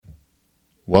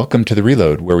Welcome to The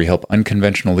Reload, where we help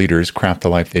unconventional leaders craft the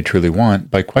life they truly want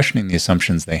by questioning the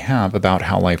assumptions they have about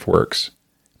how life works.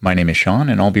 My name is Sean,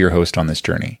 and I'll be your host on this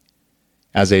journey.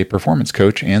 As a performance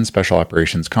coach and special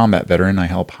operations combat veteran, I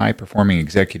help high-performing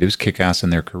executives kick ass in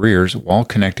their careers while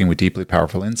connecting with deeply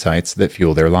powerful insights that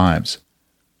fuel their lives.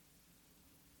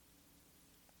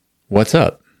 What's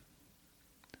up?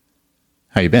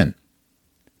 How you been?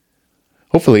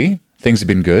 Hopefully, things have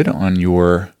been good on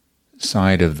your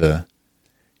side of the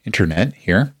internet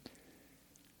here.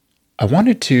 I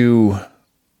wanted to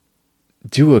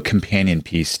do a companion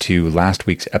piece to last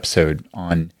week's episode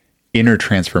on inner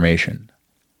transformation,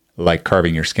 like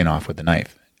carving your skin off with a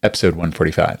knife, episode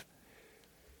 145.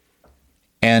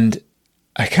 And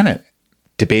I kind of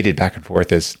debated back and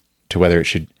forth as to whether it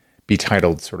should be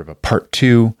titled sort of a part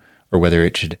 2 or whether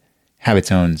it should have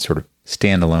its own sort of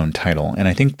standalone title. And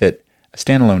I think that a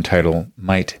standalone title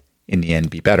might, in the end,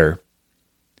 be better,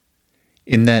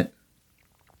 in that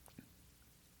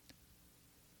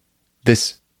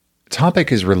this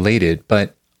topic is related,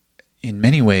 but in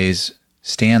many ways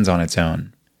stands on its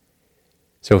own.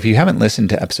 So if you haven't listened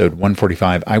to episode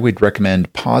 145, I would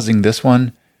recommend pausing this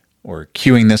one or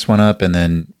queuing this one up and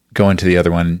then going to the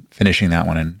other one, finishing that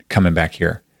one, and coming back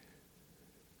here.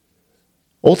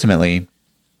 Ultimately,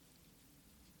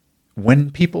 when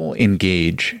people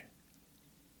engage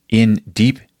in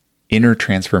deep inner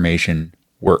transformation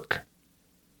work,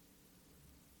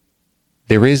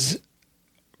 there is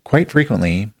quite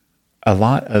frequently a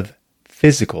lot of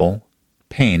physical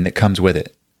pain that comes with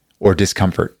it, or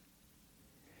discomfort.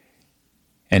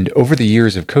 And over the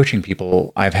years of coaching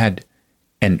people, I've had,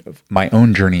 and my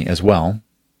own journey as well,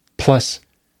 plus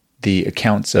the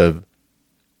accounts of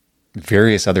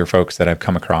various other folks that I've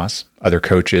come across, other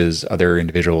coaches, other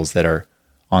individuals that are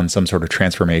on some sort of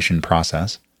transformation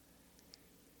process.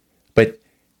 But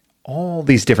all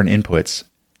these different inputs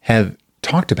have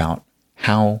talked about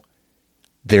how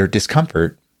their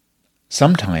discomfort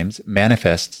sometimes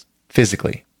manifests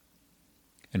physically.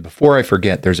 And before I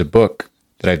forget, there's a book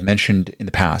that I've mentioned in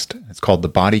the past. It's called The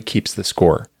Body Keeps the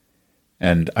Score.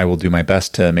 And I will do my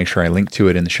best to make sure I link to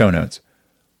it in the show notes.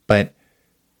 But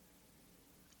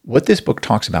what this book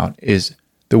talks about is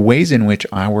the ways in which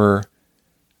our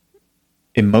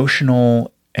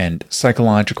emotional and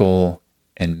psychological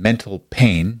and mental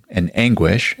pain and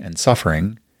anguish and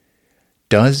suffering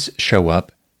does show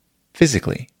up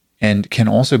physically and can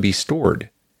also be stored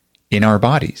in our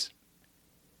bodies.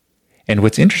 And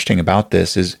what's interesting about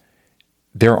this is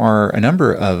there are a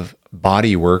number of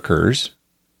body workers,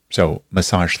 so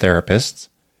massage therapists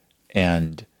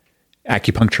and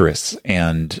acupuncturists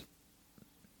and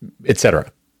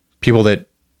etc. People that,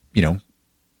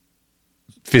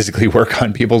 physically work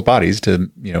on people's bodies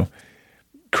to,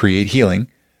 create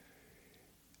healing,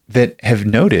 that have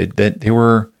noted that they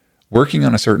were working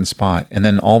on a certain spot, and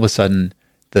then all of a sudden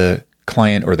the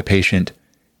client or the patient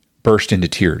burst into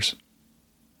tears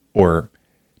or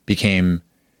became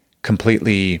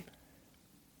completely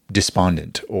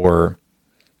despondent or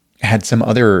had some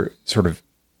other sort of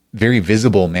very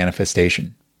visible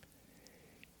manifestation.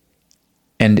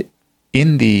 And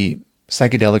in the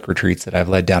psychedelic retreats that I've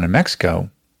led down in Mexico,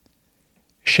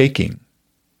 shaking,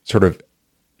 sort of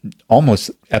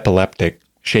almost epileptic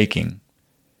shaking,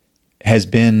 has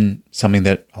been something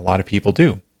that a lot of people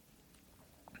do.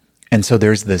 And so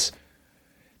there's this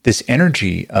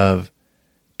energy of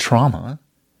trauma,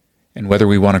 and whether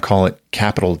we want to call it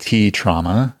capital T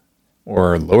trauma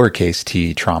or lowercase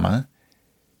t trauma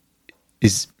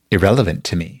is irrelevant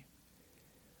to me.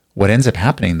 What ends up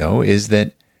happening, though, is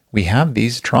that we have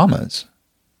these traumas,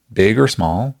 big or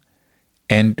small,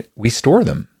 and we store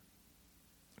them.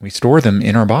 We store them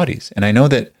in our bodies. And I know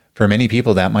that for many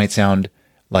people that might sound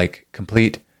like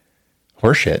complete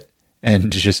horseshit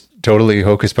and just totally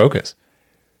hocus pocus.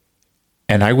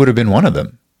 And I would have been one of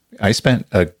them. I spent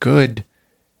a good,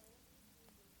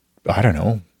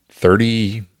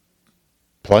 30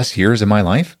 plus years of my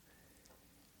life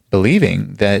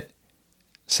believing that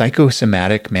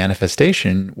psychosomatic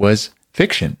manifestation was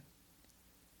fiction.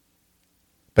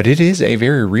 But it is a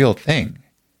very real thing.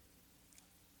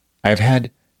 I've had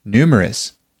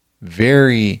numerous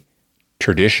very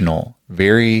traditional,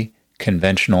 very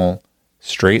conventional,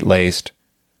 straight-laced,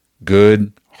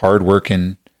 good,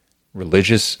 hard-working,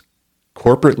 religious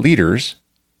corporate leaders,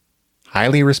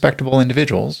 highly respectable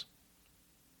individuals,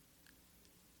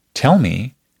 tell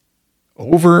me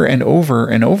over and over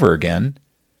and over again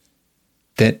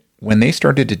that when they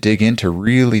started to dig into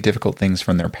really difficult things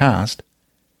from their past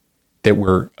that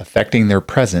were affecting their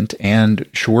present and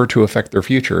sure to affect their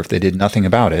future if they did nothing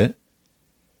about it,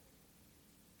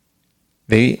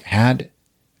 they had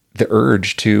the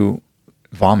urge to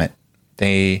vomit.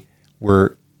 They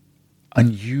were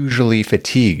unusually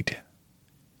fatigued.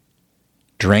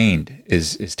 Drained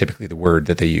is typically the word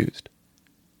that they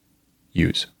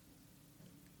use.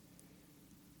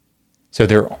 So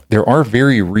there are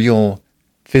very real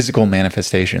physical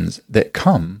manifestations that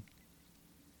come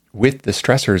with the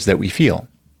stressors that we feel.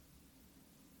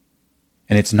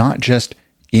 And it's not just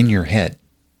in your head.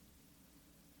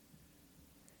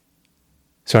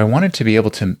 So I wanted to be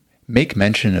able to make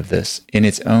mention of this in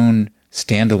its own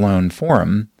standalone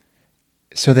forum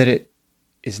so that it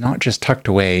is not just tucked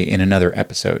away in another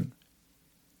episode.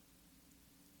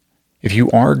 If you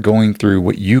are going through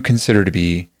what you consider to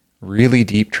be really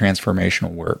deep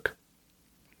transformational work,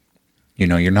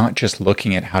 you're not just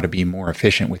looking at how to be more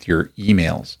efficient with your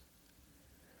emails,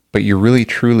 but you're really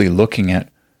truly looking at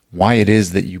why it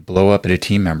is that you blow up at a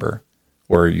team member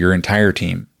or your entire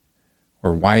team,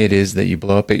 or why it is that you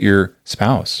blow up at your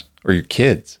spouse or your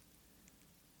kids.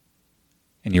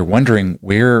 And you're wondering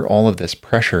where all of this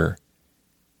pressure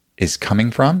is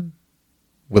coming from.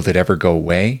 Will it ever go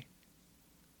away?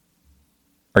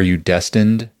 Are you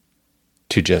destined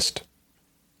to just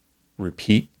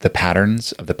repeat the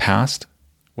patterns of the past,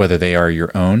 whether they are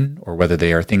your own or whether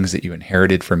they are things that you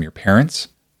inherited from your parents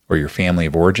or your family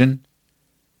of origin?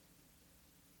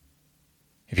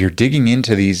 If you're digging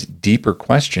into these deeper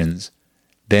questions,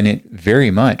 then it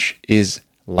very much is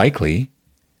likely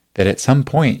that at some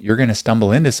point you're going to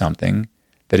stumble into something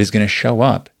that is going to show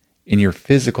up in your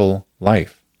physical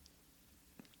life.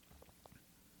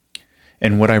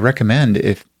 And what I recommend,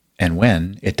 if and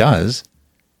when it does,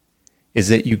 is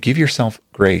that you give yourself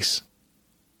grace.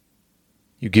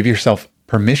 You give yourself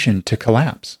permission to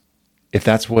collapse.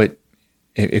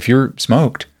 If you're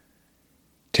smoked,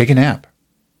 take a nap.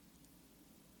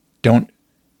 Don't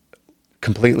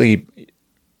completely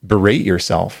berate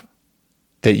yourself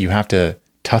that you have to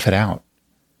tough it out.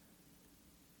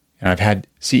 And I've had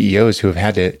CEOs who have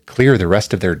had to clear the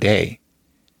rest of their day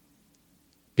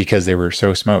because they were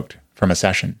so smoked from a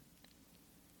session.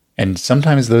 And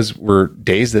sometimes those were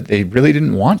days that they really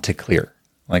didn't want to clear.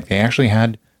 Like they actually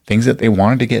had things that they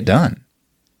wanted to get done.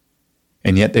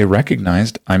 And yet they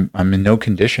recognized I'm in no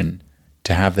condition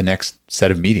to have the next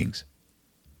set of meetings.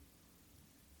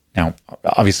 Now,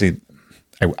 obviously,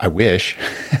 I wish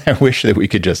that we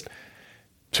could just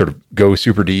sort of go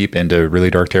super deep into really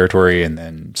dark territory and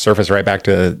then surface right back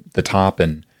to the top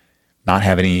and not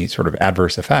have any sort of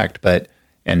adverse effect,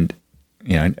 and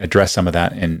address some of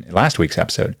that in last week's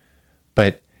episode.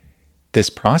 But this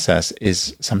process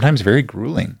is sometimes very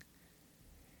grueling.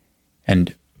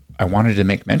 And I wanted to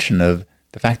make mention of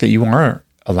the fact that you are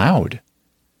allowed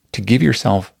to give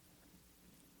yourself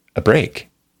a break.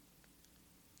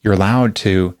 You're allowed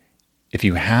to, if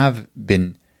you have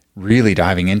been really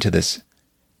diving into this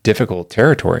difficult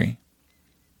territory,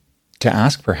 to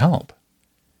ask for help.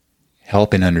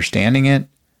 Help in understanding it,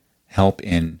 help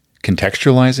in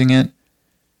contextualizing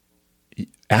it.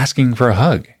 Asking for a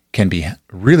hug can be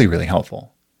really, really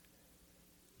helpful.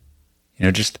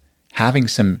 Just having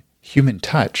some human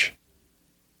touch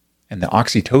and the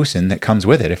oxytocin that comes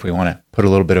with it, if we want to put a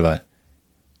little bit of a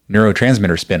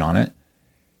neurotransmitter spin on it.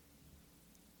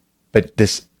 But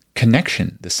this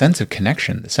connection, the sense of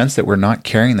connection, the sense that we're not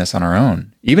carrying this on our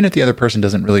own, even if the other person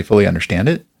doesn't really fully understand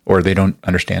it or they don't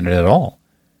understand it at all,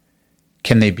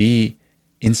 can they be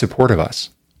in support of us?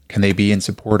 Can they be in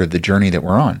support of the journey that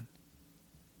we're on?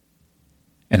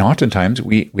 And oftentimes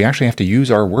we actually have to use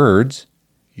our words,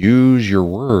 use your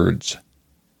words,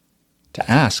 to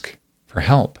ask for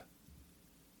help,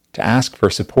 to ask for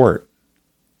support.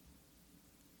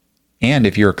 And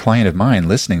if you're a client of mine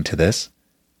listening to this,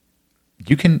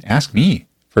 you can ask me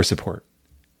for support.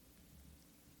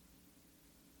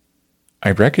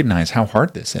 I recognize how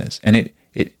hard this is. And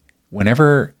it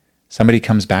whenever somebody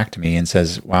comes back to me and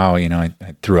says, wow, I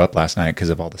threw up last night because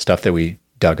of all the stuff that we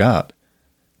dug up,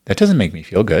 that doesn't make me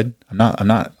feel good. I'm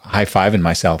not high-fiving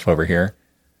myself over here.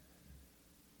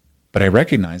 But I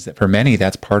recognize that for many,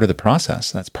 that's part of the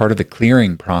process. That's part of the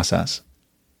clearing process.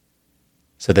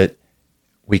 So that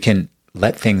we can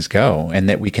let things go and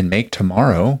that we can make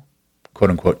tomorrow, quote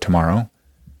unquote tomorrow,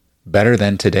 better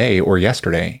than today or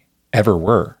yesterday ever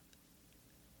were.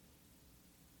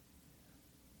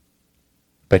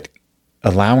 But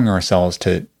allowing ourselves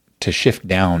to shift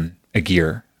down a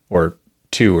gear or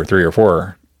 2 or 3 or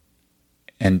 4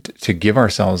 and to give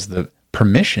ourselves the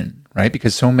permission, right?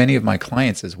 Because so many of my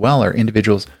clients as well are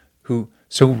individuals who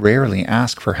so rarely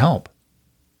ask for help.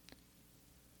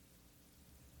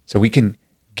 So we can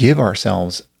give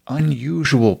ourselves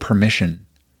unusual permission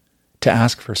to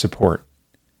ask for support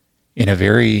in a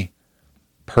very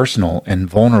personal and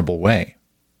vulnerable way.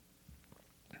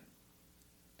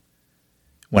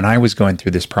 When I was going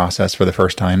through this process for the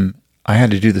first time, I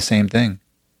had to do the same thing.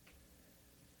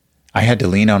 I had to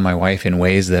lean on my wife in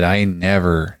ways that I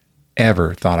never,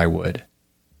 ever thought I would.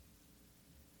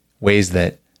 Ways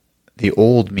that the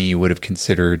old me would have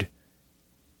considered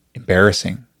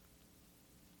embarrassing,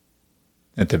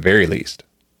 at the very least.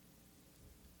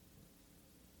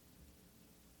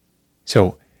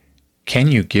 So, can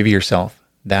you give yourself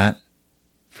that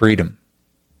freedom?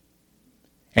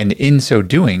 And in so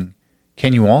doing,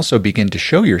 can you also begin to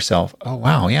show yourself, oh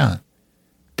wow, yeah,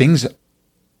 things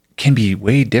can be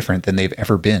way different than they've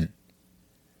ever been.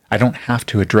 I don't have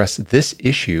to address this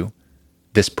issue,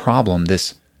 this problem,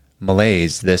 this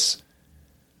malaise, this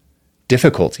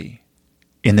difficulty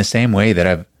in the same way that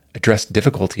I've addressed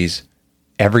difficulties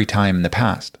every time in the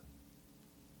past.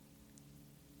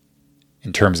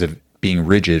 In terms of being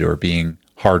rigid or being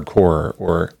hardcore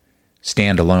or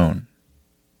standalone.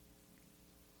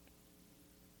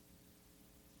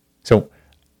 So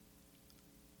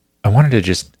I wanted to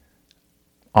just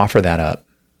offer that up.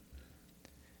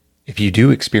 If you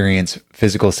do experience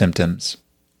physical symptoms,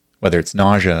 whether it's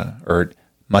nausea or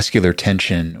muscular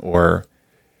tension or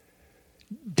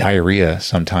diarrhea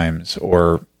sometimes,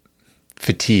 or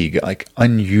fatigue, like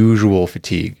unusual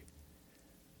fatigue,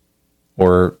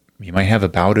 or you might have a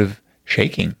bout of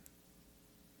shaking,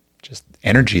 just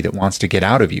energy that wants to get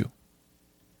out of you,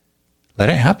 let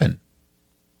it happen.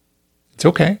 It's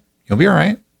okay. You'll be all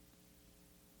right.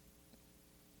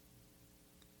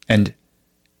 And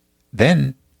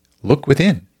then look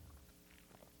within.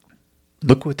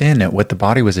 Look within at what the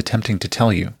body was attempting to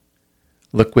tell you.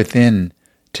 Look within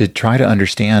to try to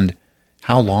understand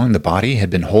how long the body had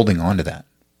been holding on to that,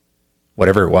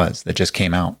 whatever it was that just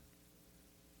came out.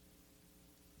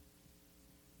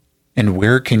 And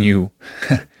where can you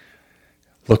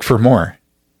look for more?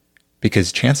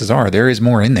 Because chances are there is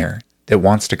more in there that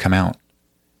wants to come out.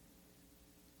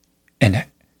 And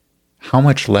how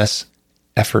much less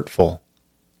effortful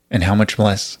and how much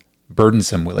less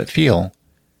burdensome will it feel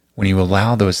when you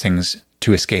allow those things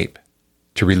to escape,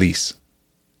 to release,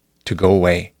 to go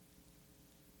away?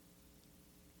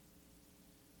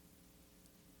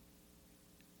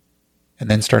 And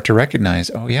then start to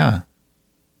recognize, oh yeah,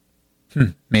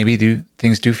 maybe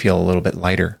things do feel a little bit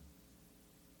lighter.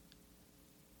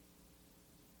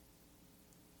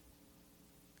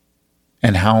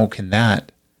 And how can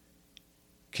that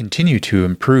continue to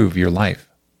improve your life?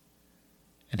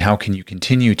 And how can you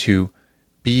continue to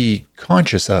be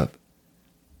conscious of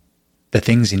the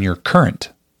things in your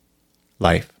current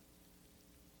life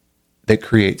that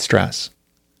create stress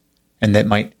and that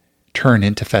might turn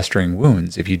into festering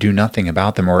wounds if you do nothing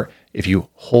about them, or if you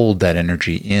hold that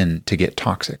energy in to get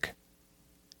toxic?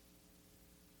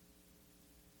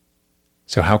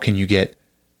 So how can you get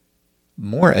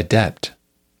more adept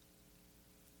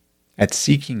at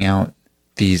seeking out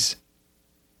these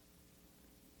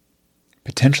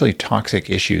potentially toxic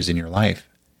issues in your life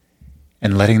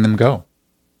and letting them go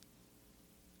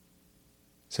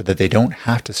so that they don't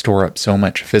have to store up so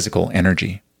much physical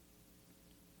energy?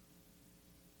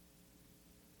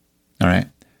 All right.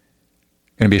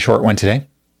 Going to be a short one today.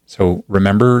 So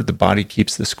remember, The Body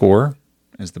Keeps the Score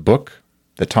is the book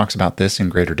that talks about this in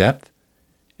greater depth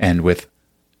and with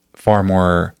far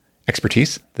more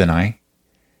expertise than I.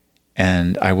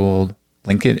 And I will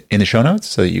link it in the show notes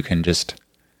so that you can just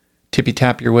tippy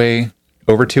tap your way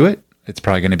over to it. It's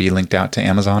probably going to be linked out to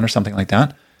Amazon or something like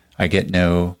that. I get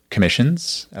no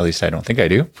commissions. At least I don't think I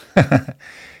do.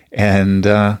 And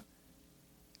yeah,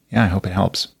 I hope it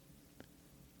helps.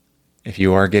 If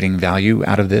you are getting value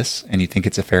out of this and you think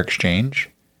it's a fair exchange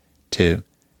to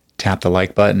tap the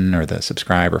like button or the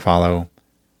subscribe or follow,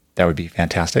 that would be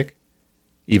fantastic.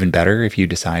 Even better if you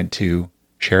decide to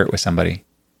share it with somebody.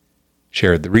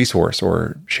 Share the resource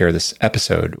or share this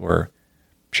episode or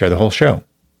share the whole show.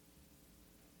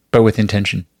 But with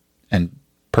intention and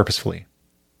purposefully.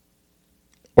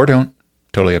 Or don't.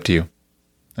 Totally up to you.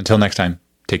 Until next time,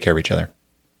 take care of each other.